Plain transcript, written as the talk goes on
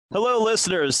Hello,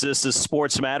 listeners. This is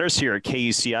Sports Matters here at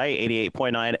KUCI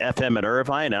 88.9 FM in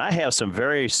Irvine, and I have some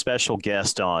very special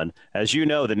guests on. As you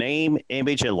know, the name,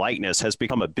 image, and likeness has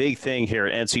become a big thing here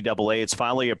at NCAA. It's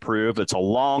finally approved. It's a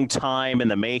long time in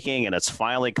the making, and it's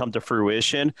finally come to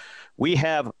fruition. We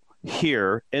have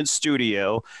here in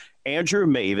studio Andrew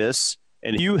Mavis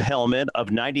and Hugh Hellman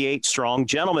of 98 Strong.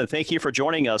 Gentlemen, thank you for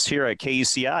joining us here at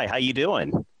KUCI. How you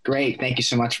doing? Great. Thank you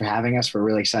so much for having us. We're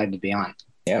really excited to be on.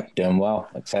 Yep, doing well.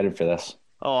 Excited for this.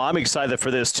 Oh, I'm excited for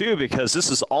this too because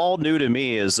this is all new to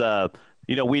me.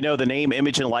 We know the name,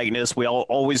 image, and likeness. We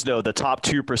always know the top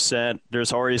 2%.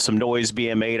 There's already some noise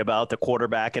being made about the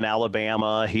quarterback in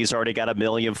Alabama. He's already got 1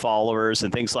 million followers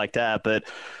and things like that. But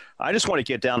I just want to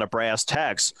get down to brass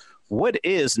tacks. What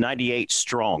is 98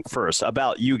 Strong first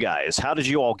about you guys? How did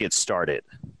you all get started?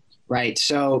 Right.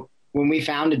 So when we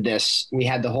founded this, we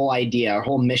had the whole idea, our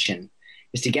whole mission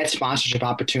is to get sponsorship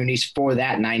opportunities for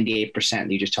that 98% that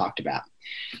you just talked about.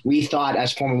 We thought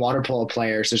as former water polo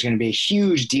players, there's going to be a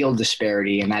huge deal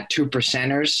disparity in that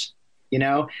 2%ers,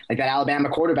 like that Alabama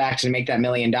quarterback's going to make that $1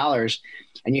 million.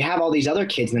 And you have all these other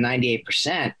kids in the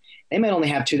 98%, they might only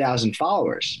have 2,000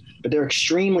 followers, but they're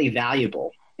extremely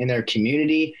valuable in their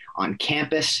community, on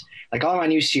campus. Like all around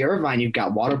UC Irvine, you've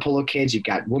got water polo kids, you've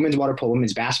got women's water polo,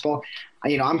 women's basketball.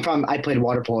 I played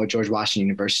water polo at George Washington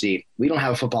University. We don't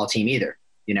have a football team either.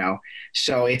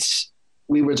 So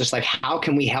we were just like, how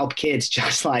can we help kids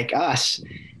just like us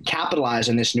capitalize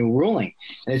on this new ruling?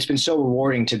 And it's been so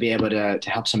rewarding to be able to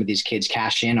help some of these kids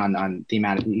cash in on the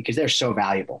amount of, because they're so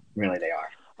valuable. Really, they are.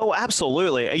 Oh,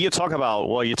 absolutely. You talk about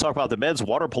the men's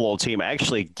water polo team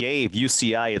actually gave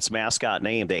UCI its mascot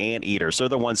name, the Anteaters. They're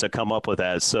the ones that come up with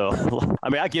that. So,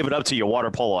 I give it up to you water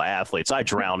polo athletes. I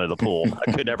drown in the pool.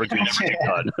 I could never get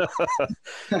done.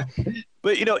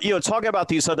 But, talking about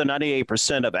these other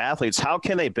 98% of athletes, how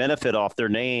can they benefit off their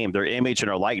name, their image, and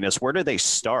their likeness? Where do they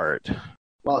start?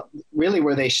 Well, really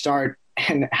where they start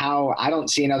and how I don't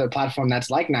see another platform that's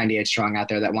like 98 Strong out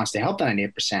there that wants to help the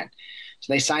 98%.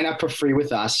 So they sign up for free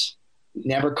with us,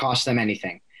 never cost them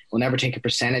anything. We'll never take a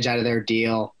percentage out of their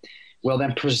deal. We'll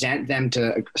then present them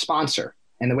to a sponsor.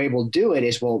 And the way we'll do it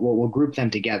is we'll group them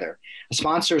together. The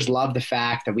sponsors love the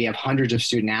fact that we have hundreds of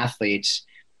student athletes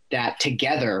that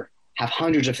together have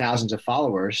hundreds of thousands of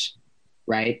followers,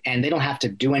 right? And they don't have to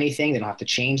do anything. They don't have to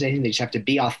change anything. They just have to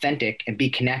be authentic and be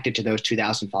connected to those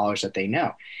 2,000 followers that they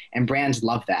know. And brands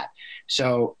love that.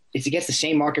 So if it gets the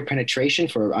same market penetration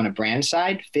on a brand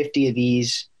side, 50 of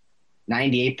these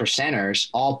 98%ers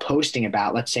all posting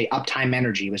about, let's say, Uptime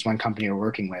Energy was one company we're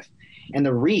working with. And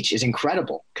the reach is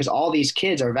incredible because all these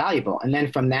kids are valuable. And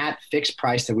then from that fixed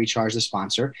price that we charge the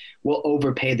sponsor, we'll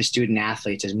overpay the student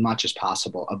athletes as much as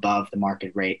possible above the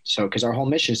market rate. So because our whole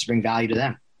mission is to bring value to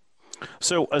them.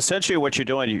 So essentially what you're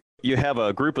doing, you have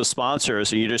a group of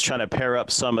sponsors and you're just trying to pair up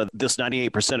some of this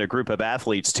 98% of group of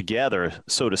athletes together,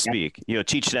 so to speak,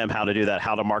 teach them how to do that,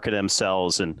 how to market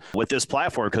themselves. And with this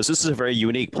platform, because this is a very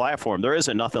unique platform, there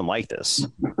isn't nothing like this.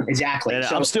 Exactly. And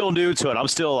I'm still new to it. I'm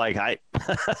still like,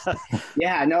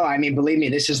 Yeah, no, believe me,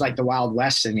 this is like the Wild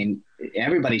West.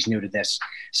 Everybody's new to this.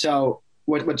 So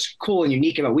what's cool and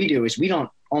unique about what we do is we don't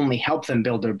only help them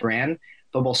build their brand,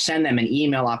 but we'll send them an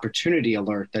email opportunity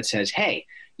alert that says, hey,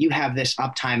 you have this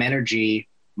Uptime Energy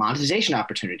monetization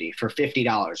opportunity for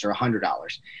 $50 or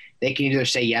 $100. They can either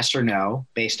say yes or no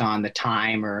based on the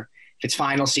time, or if it's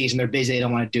final season, they're busy, they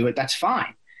don't want to do it, that's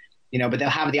fine. But they'll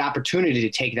have the opportunity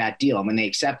to take that deal. And when they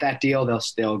accept that deal, they'll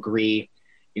still agree,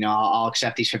 I'll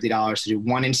accept these $50 to do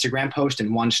one Instagram post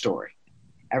and one story.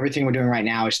 Everything we're doing right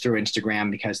now is through Instagram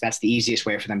because that's the easiest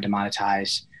way for them to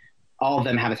monetize. All of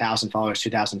them have 1,000 followers,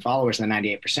 2,000 followers, and the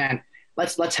 98%.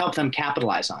 Let's help them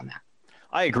capitalize on that.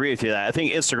 I agree with you. I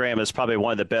think Instagram is probably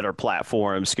one of the better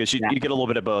platforms because you get a little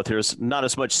bit of both. There's not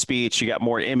as much speech. You got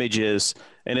more images,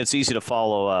 and it's easy to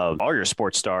follow all your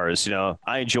sports stars.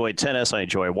 I enjoy tennis. I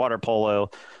enjoy water polo.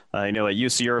 I know at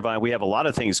UC Irvine, we have a lot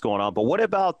of things going on. But what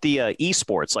about the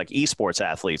esports, like esports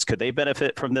athletes? Could they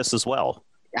benefit from this as well?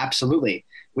 Absolutely.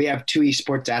 We have 2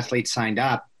 esports athletes signed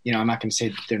up. I'm not going to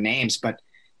say their names, but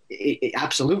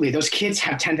absolutely. Those kids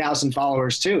have 10,000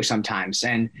 followers too sometimes.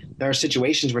 And there are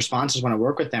situations where sponsors want to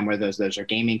work with them, where those are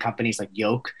gaming companies like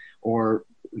Yoke or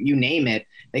you name it.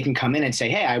 They can come in and say,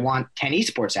 hey, I want 10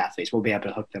 esports athletes. We'll be able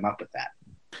to hook them up with that.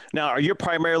 Now, are you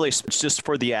primarily just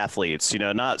for the athletes,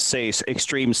 not say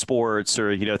extreme sports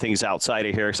or, things outside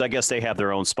of here? Because I guess they have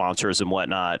their own sponsors and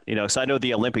whatnot, because I know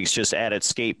the Olympics just added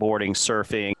skateboarding,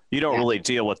 surfing. You don't really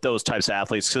deal with those types of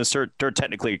athletes because they're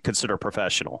technically considered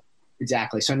professional.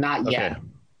 Exactly. So not yet.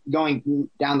 Going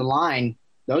down the line,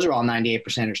 those are all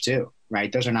 98%ers too,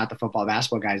 right? Those are not the football,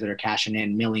 basketball guys that are cashing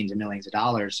in millions and millions of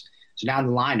dollars. So down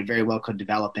the line, it very well could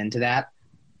develop into that.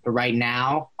 But right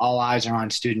now, all eyes are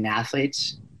on student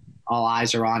athletes. All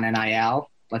eyes are on NIL.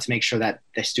 Let's make sure that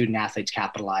the student athletes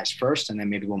capitalize first, and then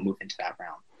maybe we'll move into that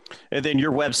realm. And then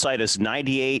your website is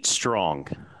 98 Strong.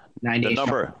 98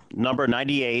 number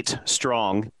 98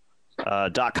 Strong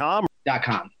 .com.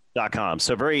 .com.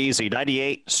 So very easy,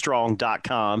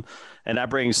 98strong.com. And that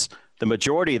brings the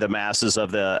majority of the masses of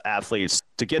the athletes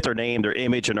to get their name, their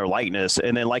image, and their likeness.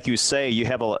 And then, like you say,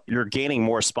 you're gaining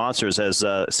more sponsors as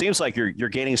it seems like you're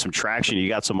gaining some traction. You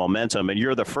got some momentum, and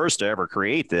you're the first to ever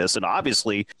create this. And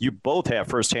obviously, you both have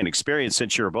firsthand experience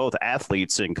since you're both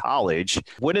athletes in college.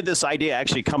 When did this idea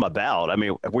actually come about? I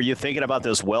mean, were you thinking about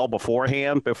this well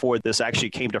beforehand, before this actually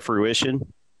came to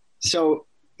fruition? So,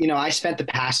 I spent the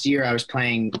past year, I was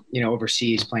playing,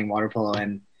 overseas playing water polo.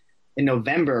 And in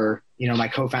November, my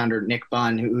co-founder, Nick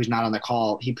Bunn, who's not on the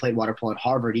call, he played water polo at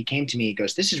Harvard. He came to me, he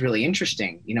goes, this is really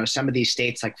interesting. Some of these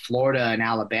states like Florida and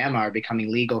Alabama are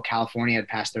becoming legal. California had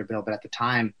passed their bill, but at the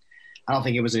time, I don't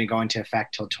think it was going to go into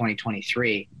effect till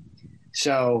 2023.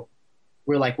 So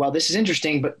we're like, well, this is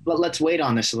interesting, but let's wait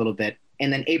on this a little bit.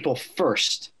 And then April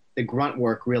 1st, the grunt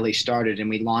work really started,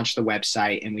 and we launched the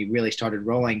website and we really started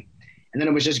rolling. And then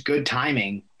it was just good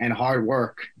timing and hard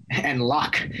work and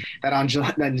luck that on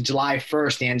July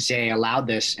 1st, the NCAA allowed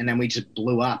this. And then we just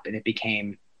blew up, and it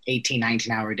became 18,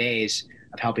 19-hour days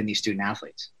of helping these student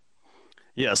athletes.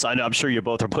 Yes, I know. I'm sure you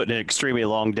both are putting in extremely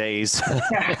long days.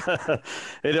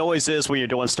 It always is when you're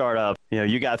doing startup.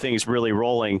 You got things really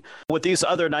rolling. With these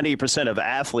other 98% of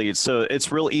athletes, so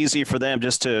it's real easy for them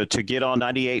just to get on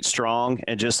 98 Strong,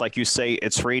 and just like you say,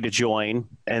 it's free to join.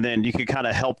 And then you can kind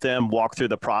of help them walk through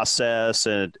the process.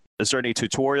 And is there any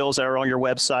tutorials that are on your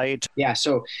website? Yeah,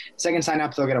 so second sign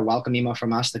up, they'll get a welcome email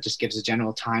from us that just gives a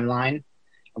general timeline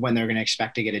of when they're going to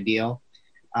expect to get a deal.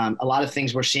 A lot of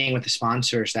things we're seeing with the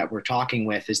sponsors that we're talking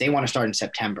with is they want to start in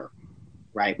September,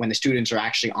 right? When the students are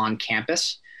actually on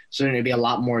campus. So there's going to be a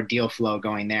lot more deal flow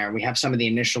going there. We have some of the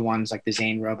initial ones like the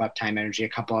Zane Robe, Uptime Energy, a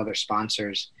couple other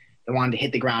sponsors that wanted to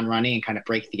hit the ground running and kind of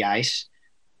break the ice.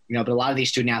 But a lot of these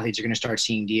student athletes are going to start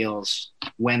seeing deals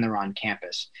when they're on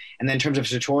campus. And then in terms of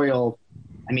tutorial,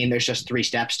 there's just 3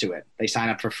 steps to it. They sign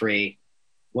up for free.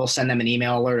 We'll send them an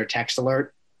email alert or text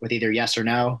alert with either yes or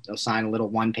no. They'll sign a little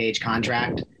 1-page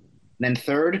contract. And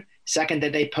then second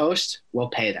that they post, we'll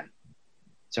pay them.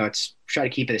 So try to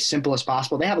keep it as simple as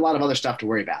possible. They have a lot of other stuff to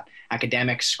worry about.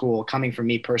 Academics, school. Coming from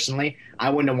me personally, I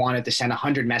wouldn't have wanted to send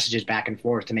 100 messages back and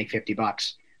forth to make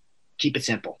 $50. Keep it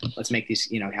simple. Let's make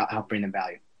these, help bring them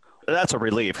value. That's a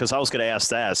relief, because I was going to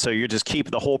ask that. So you just keep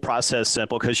the whole process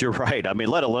simple, because you're right.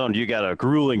 Let alone you got a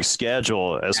grueling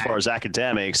schedule as far as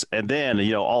academics, and then,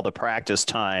 all the practice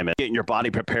time and getting your body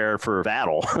prepared for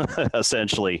battle,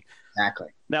 essentially. Exactly.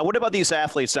 Now, what about these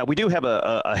athletes? Now, we do have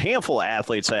a handful of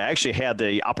athletes that actually had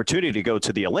the opportunity to go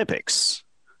to the Olympics,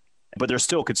 but they're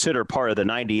still considered part of the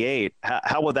 98.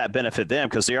 How will that benefit them?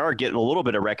 Because they are getting a little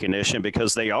bit of recognition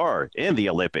because they are in the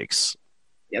Olympics.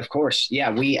 Yeah, of course. Yeah,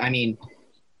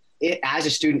 as a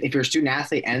student, if you're a student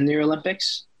athlete and in the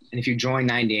Olympics, and if you join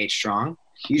 98 Strong,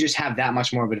 you just have that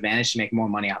much more of an advantage to make more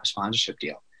money off a sponsorship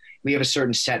deal. We have a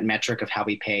certain set metric of how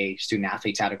we pay student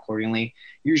athletes out accordingly.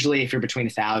 Usually, if you're between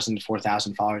 1,000 to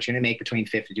 4,000 followers, you're going to make between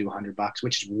 $50 to $100,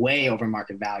 which is way over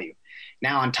market value.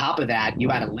 Now, on top of that, you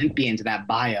add Olympia into that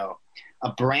bio.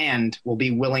 A brand will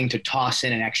be willing to toss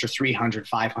in an extra $300,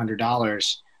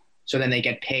 $500, so then they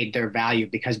get paid their value,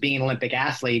 because being an Olympic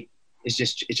athlete it's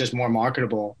just more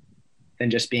marketable than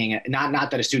just being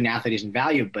not that a student athlete isn't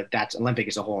valued, but that's Olympic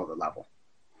is a whole other level.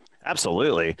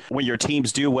 Absolutely. When your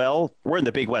teams do well, we're in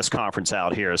the Big West Conference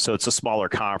out here, so it's a smaller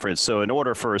conference. So in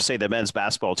order for, say, the men's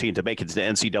basketball team to make it to the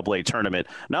NCAA tournament,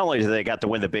 not only do they got to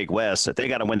win the Big West, they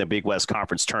got to win the Big West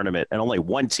Conference tournament, and only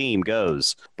one team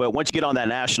goes. But once you get on that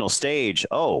national stage,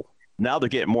 now they're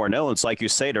getting more known. It's like you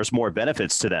say, there's more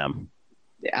benefits to them.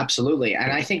 Absolutely.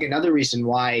 And I think another reason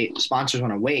why sponsors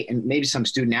want to wait, and maybe some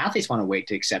student athletes want to wait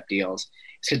to accept deals, is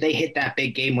because they hit that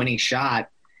big game-winning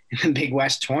shot in the Big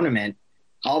West tournament.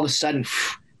 All of a sudden,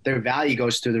 their value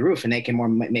goes through the roof, and they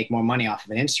can make more money off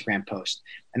of an Instagram post.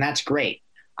 And that's great.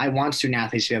 I want student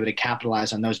athletes to be able to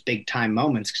capitalize on those big-time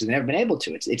moments because they've never been able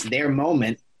to. It's their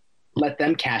moment. Let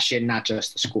them cash in, not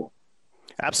just the school.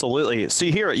 Absolutely. See,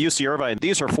 here at UC Irvine,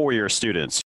 these are 4-year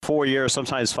students. 4 years,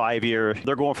 sometimes 5 year.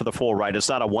 They're going for the full ride. It's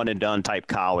not a one and done type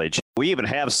college. We even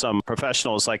have some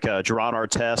professionals like Jerron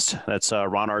Artest. That's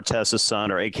Ron Artest's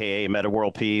son, or AKA Meta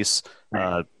World Peace.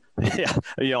 Right.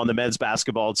 On the men's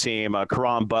basketball team,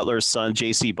 Karan Butler's son,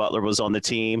 JC Butler, was on the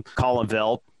team. Colin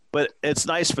Velp, But it's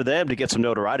nice for them to get some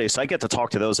notoriety. So I get to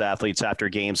talk to those athletes after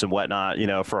games and whatnot,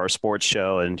 for our sports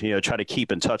show and, try to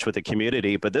keep in touch with the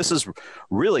community. But this is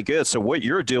really good. So what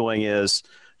you're doing is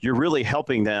you're really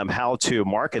helping them how to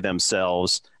market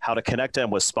themselves, how to connect them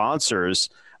with sponsors.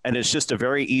 And it's just a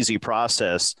very easy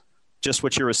process. Just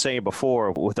what you were saying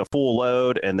before with a full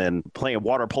load and then playing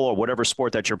water polo, whatever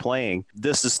sport that you're playing.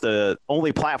 This is the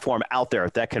only platform out there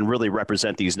that can really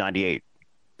represent these 98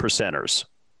 percenters.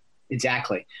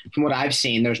 Exactly. From what I've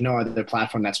seen, there's no other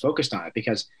platform that's focused on it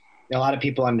because a lot of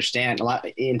people understand a lot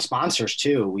in sponsors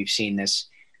too. We've seen this.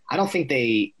 I don't think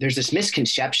there's this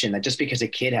misconception that just because a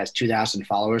kid has 2,000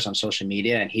 followers on social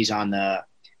media and he's on the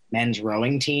men's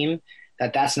rowing team,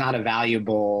 that's not a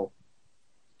valuable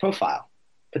profile.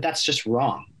 But that's just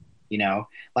wrong.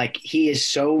 Like he is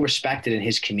so respected in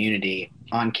his community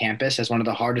on campus as one of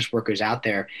the hardest workers out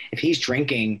there. If he's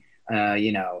drinking,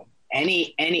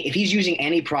 if he's using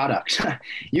any product,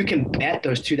 you can bet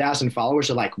those 2,000 followers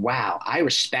are like, wow, I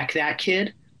respect that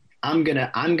kid. I'm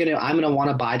gonna want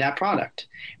to buy that product.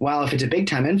 Well, if it's a big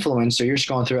time influencer, you're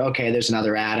scrolling through, okay, there's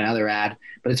another ad,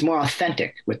 but it's more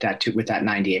authentic with that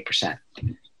 98%.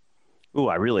 Ooh,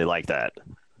 I really like that.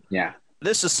 Yeah.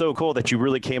 This is so cool that you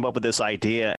really came up with this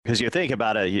idea because you think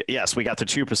about it. Yes, we got the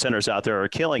 2%ers out there are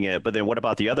killing it, but then what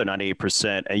about the other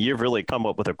 98%? And you've really come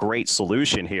up with a great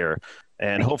solution here.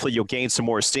 And hopefully you'll gain some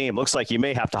more steam. Looks like you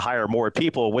may have to hire more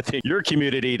people within your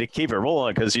community to keep it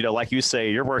rolling because, like you say,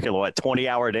 you're working,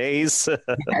 20-hour days?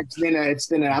 It's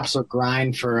been an absolute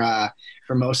grind for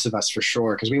most of us, for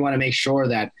sure, because we want to make sure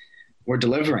that we're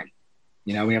delivering.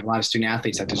 We have a lot of student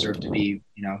athletes that deserve to be,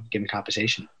 given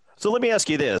compensation. So let me ask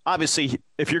you this. Obviously,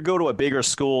 if you go to a bigger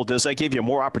school, does that give you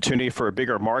more opportunity for a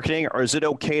bigger marketing, or is it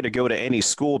okay to go to any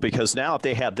school? Because now if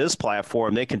they have this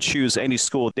platform, they can choose any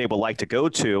school they would like to go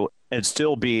to and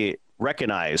still be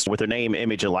recognized with their name,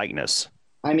 image, and likeness.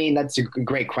 I mean, that's a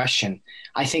great question.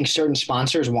 I think certain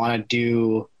sponsors want to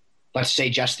do, let's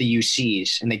say, just the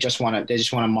UCs, and they just want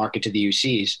to market to the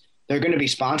UCs. There are going to be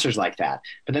sponsors like that.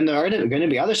 But then there are going to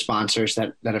be other sponsors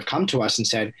that have come to us and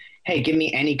said, hey, give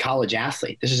me any college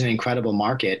athlete. This is an incredible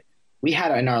market. We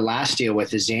had in our last deal with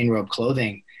the Zane Robe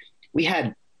Clothing, we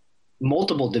had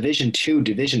multiple Division II,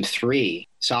 Division III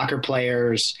soccer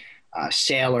players,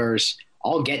 sailors,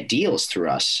 all get deals through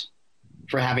us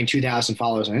for having 2,000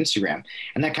 followers on Instagram.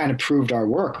 And that kind of proved our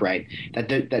work, right?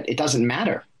 That it doesn't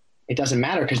matter. It doesn't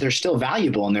matter because they're still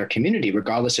valuable in their community,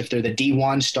 regardless if they're the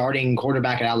D1 starting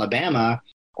quarterback at Alabama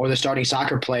or the starting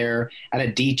soccer player at a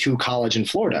D2 college in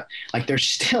Florida. Like, there's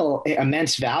still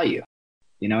immense value.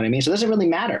 You know what I mean? So it doesn't really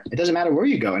matter. It doesn't matter where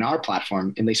you go in our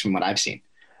platform, at least from what I've seen.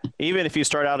 Even if you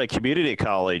start out at community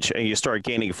college and you start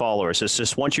gaining followers, it's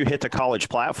just once you hit the college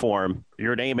platform,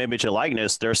 your name, image, and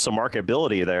likeness, there's some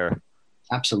marketability there.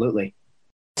 Absolutely.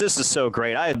 This is so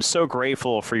great. I am so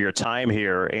grateful for your time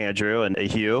here, Andrew and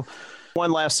Hugh.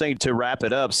 One last thing to wrap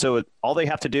it up. So all they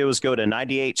have to do is go to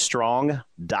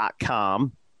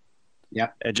 98strong.com.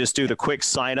 Yep. And just do the quick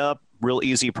sign up. Real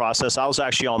easy process. I was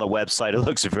actually on the website. It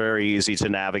looks very easy to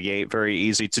navigate, very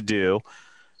easy to do.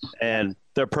 And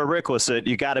the prerequisite,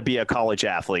 you got to be a college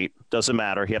athlete. Doesn't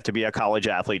matter. You have to be a college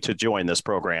athlete to join this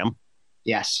program.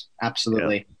 Yes,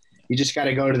 absolutely. Yeah. You just got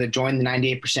to go to the join the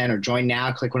 98% or join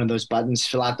now, click one of those buttons,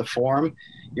 fill out the form.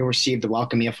 You'll receive the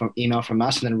welcome email from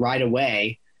us. And then right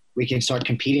away, we can start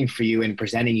competing for you and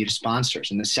presenting you to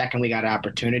sponsors. And the second we got an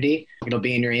opportunity, it'll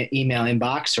be in your email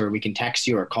inbox, or we can text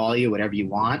you or call you, whatever you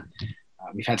want.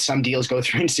 We've had some deals go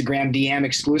through Instagram DM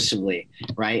exclusively,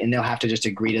 right? And they'll have to just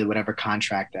agree to whatever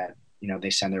contract that, they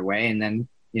send their way. And then,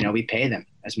 we pay them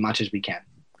as much as we can.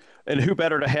 And who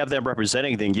better to have them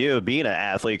representing than you, being an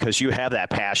athlete, because you have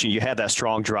that passion, you have that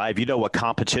strong drive, you know what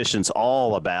competition's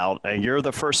all about, and you're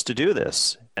the first to do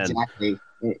this. Exactly.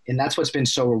 And that's what's been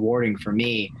so rewarding for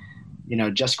me,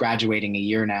 just graduating a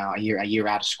year out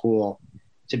of school,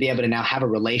 to be able to now have a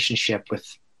relationship with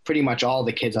pretty much all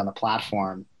the kids on the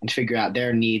platform and figure out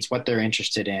their needs, what they're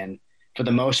interested in. For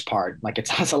the most part, like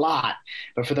it's a lot,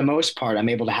 but for the most part, I'm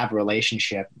able to have a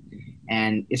relationship,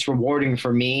 and it's rewarding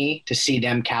for me to see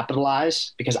them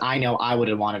capitalize, because I know I would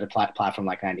have wanted a platform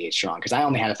like 98 Strong, because I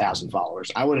only had 1,000 followers.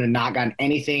 I would have not gotten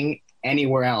anything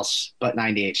anywhere else but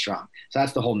 98 Strong. So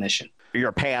that's the whole mission.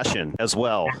 Your passion as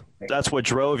well. That's what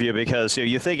drove you, because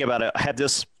you think about it, had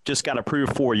this just got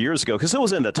approved 4 years ago, because it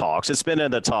was in the talks. It's been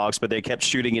in the talks, but they kept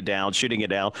shooting it down.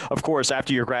 Of course,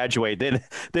 after you graduate, then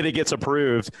it gets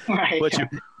approved. Right.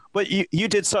 But you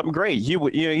did something great.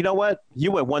 You know what?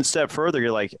 You went one step further.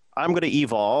 You're like, I'm going to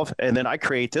evolve, and then I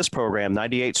create this program,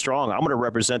 98 Strong. I'm going to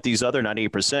represent these other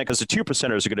 98%, because the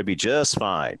 2%ers are going to be just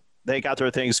fine. They got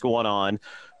their things going on.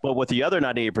 But with the other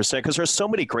 98%, because there's so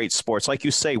many great sports, like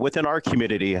you say, within our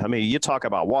community. I mean, you talk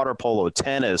about water polo,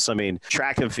 tennis, I mean,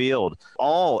 track and field,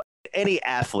 any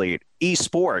athlete,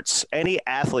 esports, any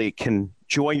athlete can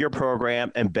join your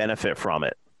program and benefit from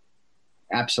it.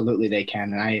 Absolutely, they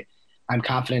can. And I'm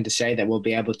confident to say that we'll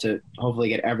be able to hopefully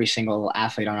get every single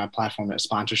athlete on our platform a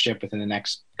sponsorship within the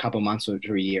next couple months or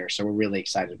a year. So we're really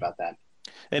excited about that.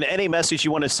 And any message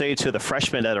you want to say to the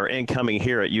freshmen that are incoming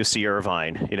here at UC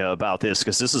Irvine, about this,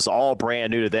 because this is all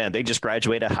brand new to them. They just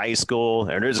graduated high school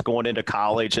and they're just going into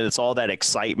college, and it's all that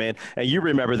excitement. And you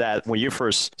remember that when you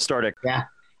first started. Yeah,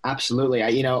 absolutely.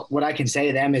 What I can say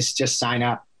to them is just sign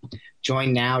up,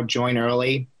 join now, join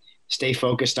early, stay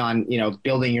focused on,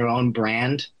 building your own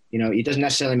brand. It doesn't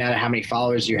necessarily matter how many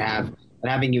followers you have, but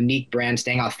having unique brand,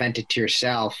 staying authentic to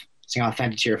yourself, staying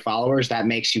authentic to your followers, that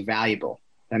makes you valuable.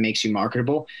 That makes you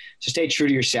marketable. So stay true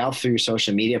to yourself through your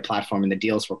social media platform, and the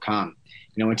deals will come.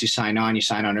 Once you sign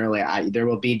on early. There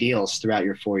will be deals throughout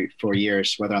your 4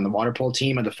 years, whether on the water polo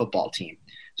team or the football team.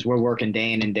 So we're working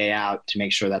day in and day out to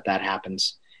make sure that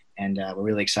happens. And we're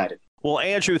really excited. Well,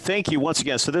 Andrew, thank you once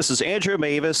again. So this is Andrew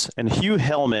Mavis and Hugh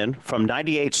Hellman from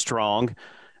 98 Strong.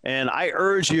 And I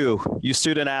urge you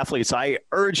student athletes, I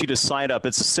urge you to sign up.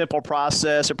 It's a simple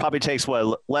process. It probably takes,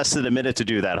 less than a minute to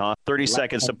do that, huh? 30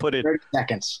 seconds to put it. 30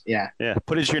 seconds, yeah. Yeah,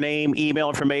 put in your name, email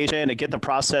information, and get the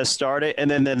process started.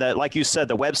 And then like you said,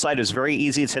 the website is very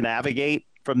easy to navigate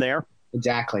from there.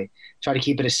 Exactly. Try to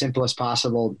keep it as simple as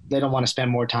possible. They don't want to spend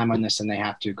more time on this than they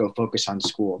have to. Go focus on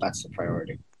school. That's the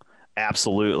priority.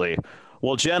 Absolutely.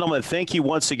 Well, gentlemen, thank you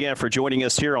once again for joining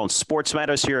us here on Sports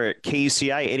Matters here at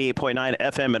KUCI 88.9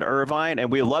 FM in Irvine.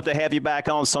 And we'd love to have you back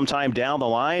on sometime down the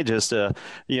line just to,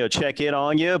 check in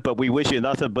on you. But we wish you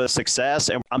nothing but success.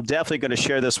 And I'm definitely going to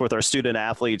share this with our student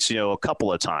athletes, a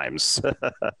couple of times.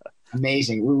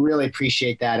 Amazing. We really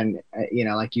appreciate that. And,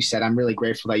 like you said, I'm really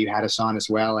grateful that you had us on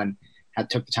as well and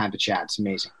took the time to chat. It's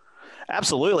amazing.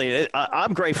 Absolutely.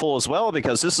 I'm grateful as well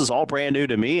because this is all brand new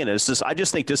to me. And I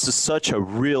just think this is such a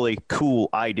really cool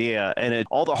idea, and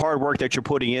all the hard work that you're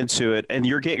putting into it, and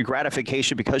you're getting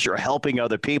gratification because you're helping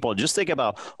other people. Just think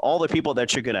about all the people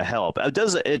that you're going to help.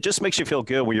 It just makes you feel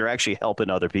good when you're actually helping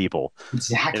other people.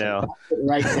 Exactly.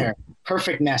 Right there.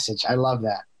 Perfect message. I love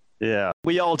that. Yeah,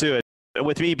 we all do it.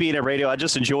 With me being in radio, I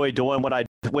just enjoy doing what I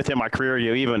do within my career,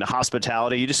 even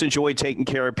hospitality. You just enjoy taking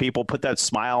care of people, put that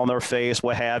smile on their face,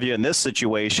 what have you. In this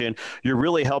situation, you're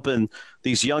really helping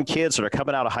these young kids that are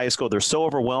coming out of high school. They're so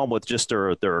overwhelmed with just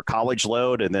their college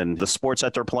load and then the sports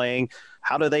that they're playing.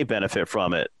 How do they benefit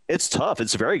from it? It's tough.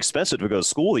 It's very expensive to go to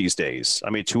school these days. I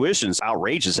mean, tuition's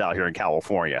outrageous out here in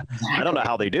California. Exactly. I don't know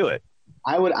how they do it.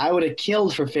 I would have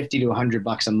killed for $50 to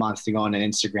 $100 a month to go on an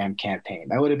Instagram campaign.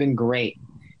 That would have been great.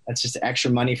 That's just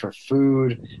extra money for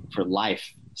food, for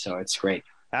life. So it's great.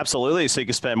 Absolutely. So you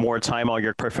can spend more time on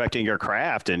perfecting your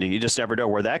craft, and you just never know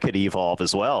where that could evolve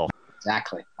as well.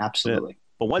 Exactly. Absolutely.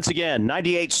 But once again,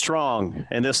 98 Strong.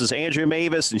 And this is Andrew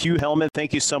Mavis and Hugh Hellman.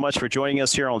 Thank you so much for joining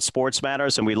us here on Sports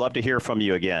Matters, and we'd love to hear from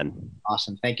you again.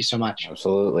 Awesome. Thank you so much.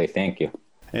 Absolutely. Thank you.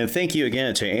 And thank you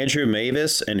again to Andrew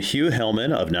Mavis and Hugh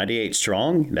Hellman of 98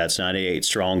 Strong. That's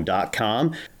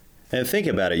 98strong.com. And think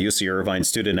about it, UC Irvine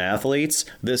student athletes.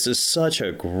 This is such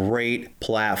a great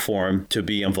platform to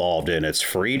be involved in. It's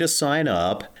free to sign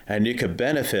up, and you could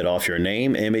benefit off your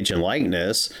name, image, and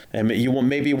likeness. And you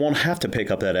won't have to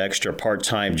pick up that extra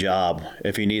part-time job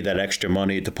if you need that extra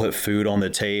money to put food on the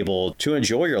table, to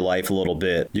enjoy your life a little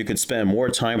bit. You could spend more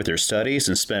time with your studies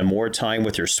and spend more time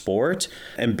with your sport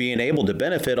and being able to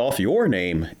benefit off your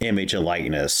name, image, and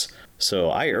likeness. So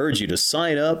I urge you to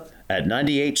sign up at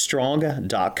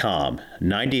 98strong.com,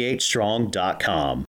 98strong.com.